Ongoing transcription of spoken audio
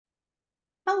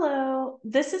Hello,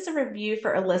 this is a review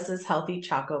for Alyssa's Healthy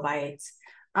Chocobites.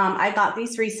 I got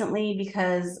these recently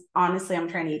because honestly, I'm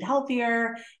trying to eat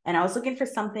healthier and I was looking for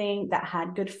something that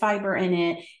had good fiber in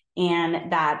it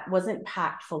and that wasn't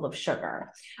packed full of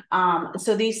sugar.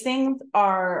 So these things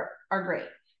are great.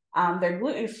 They're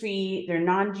gluten-free, they're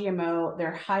non-GMO,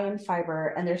 they're high in fiber,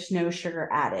 and there's no sugar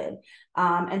added.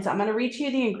 And so I'm going to read you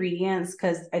the ingredients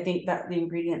because I think that the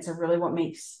ingredients are really what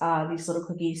makes these little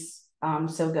cookies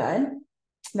so good.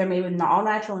 They're made with all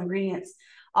natural ingredients.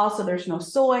 Also, there's no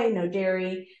soy, no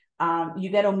dairy. You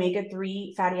get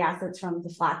omega-3 fatty acids from the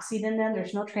flaxseed in them.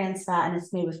 There's no trans fat, and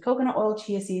it's made with coconut oil,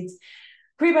 chia seeds,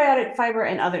 prebiotic fiber,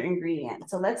 and other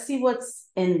ingredients. So let's see what's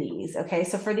in these. Okay,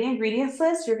 so for the ingredients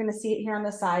list, you're going to see it here on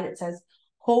the side. It says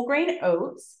whole grain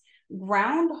oats,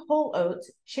 ground whole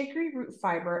oats, chicory root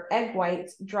fiber, egg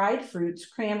whites, dried fruits,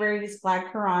 cranberries,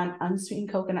 black currant,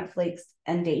 unsweetened coconut flakes,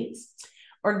 and dates.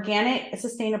 Organic,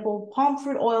 sustainable palm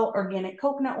fruit oil, organic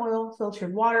coconut oil,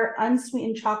 filtered water,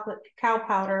 unsweetened chocolate cacao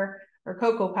powder or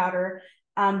cocoa powder,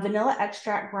 vanilla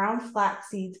extract, ground flax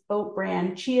seeds, oat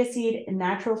bran, chia seed,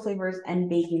 natural flavors, and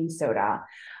baking soda.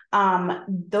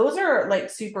 Those are like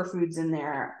superfoods in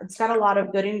there. It's got a lot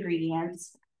of good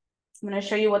ingredients. I'm going to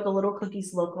show you what the little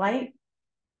cookies look like.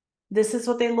 This is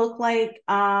what they look like.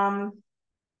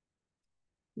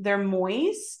 They're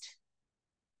moist.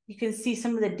 You can see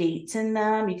some of the dates in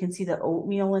them. You can see the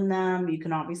oatmeal in them. You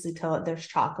can obviously tell that there's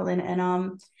chocolate in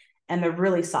them, and they're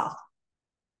really soft.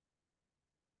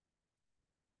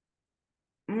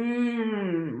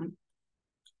 And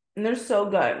they're so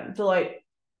good. So like,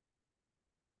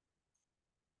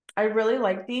 I really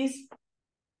like these.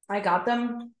 I got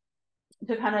them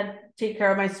to kind of take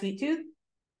care of my sweet tooth.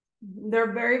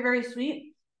 They're very, very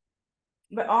sweet,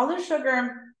 but all the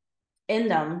sugar in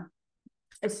them,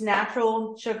 it's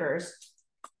natural sugars.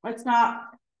 It's not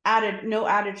added, no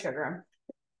added sugar.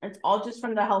 It's all just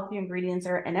from the healthy ingredients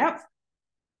that are in it,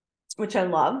 which I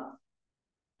love.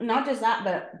 Not just that,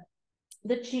 but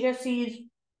the chia seeds,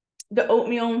 the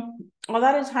oatmeal, all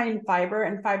that is high in fiber,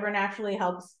 and fiber naturally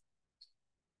helps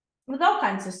with all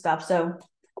kinds of stuff. So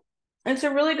it's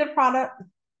a really good product.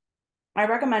 I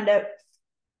recommend it.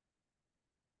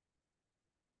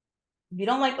 If you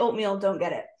don't like oatmeal, don't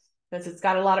get it because it's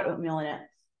got a lot of oatmeal in it.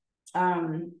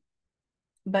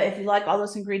 But if you like all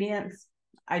those ingredients,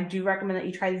 I do recommend that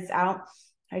you try these out.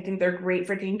 I think they're great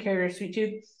for taking care of your sweet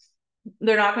tooth.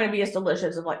 They're not going to be as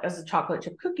delicious as a chocolate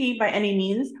chip cookie by any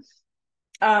means.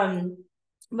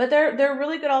 But they're a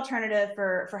really good alternative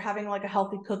for having like a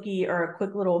healthy cookie or a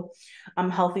quick little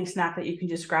healthy snack that you can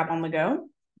just grab on the go.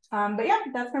 But yeah,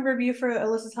 that's my review for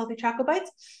Alyssa's Healthy Chocobites.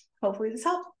 Hopefully this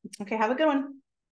helped. Okay, have a good one.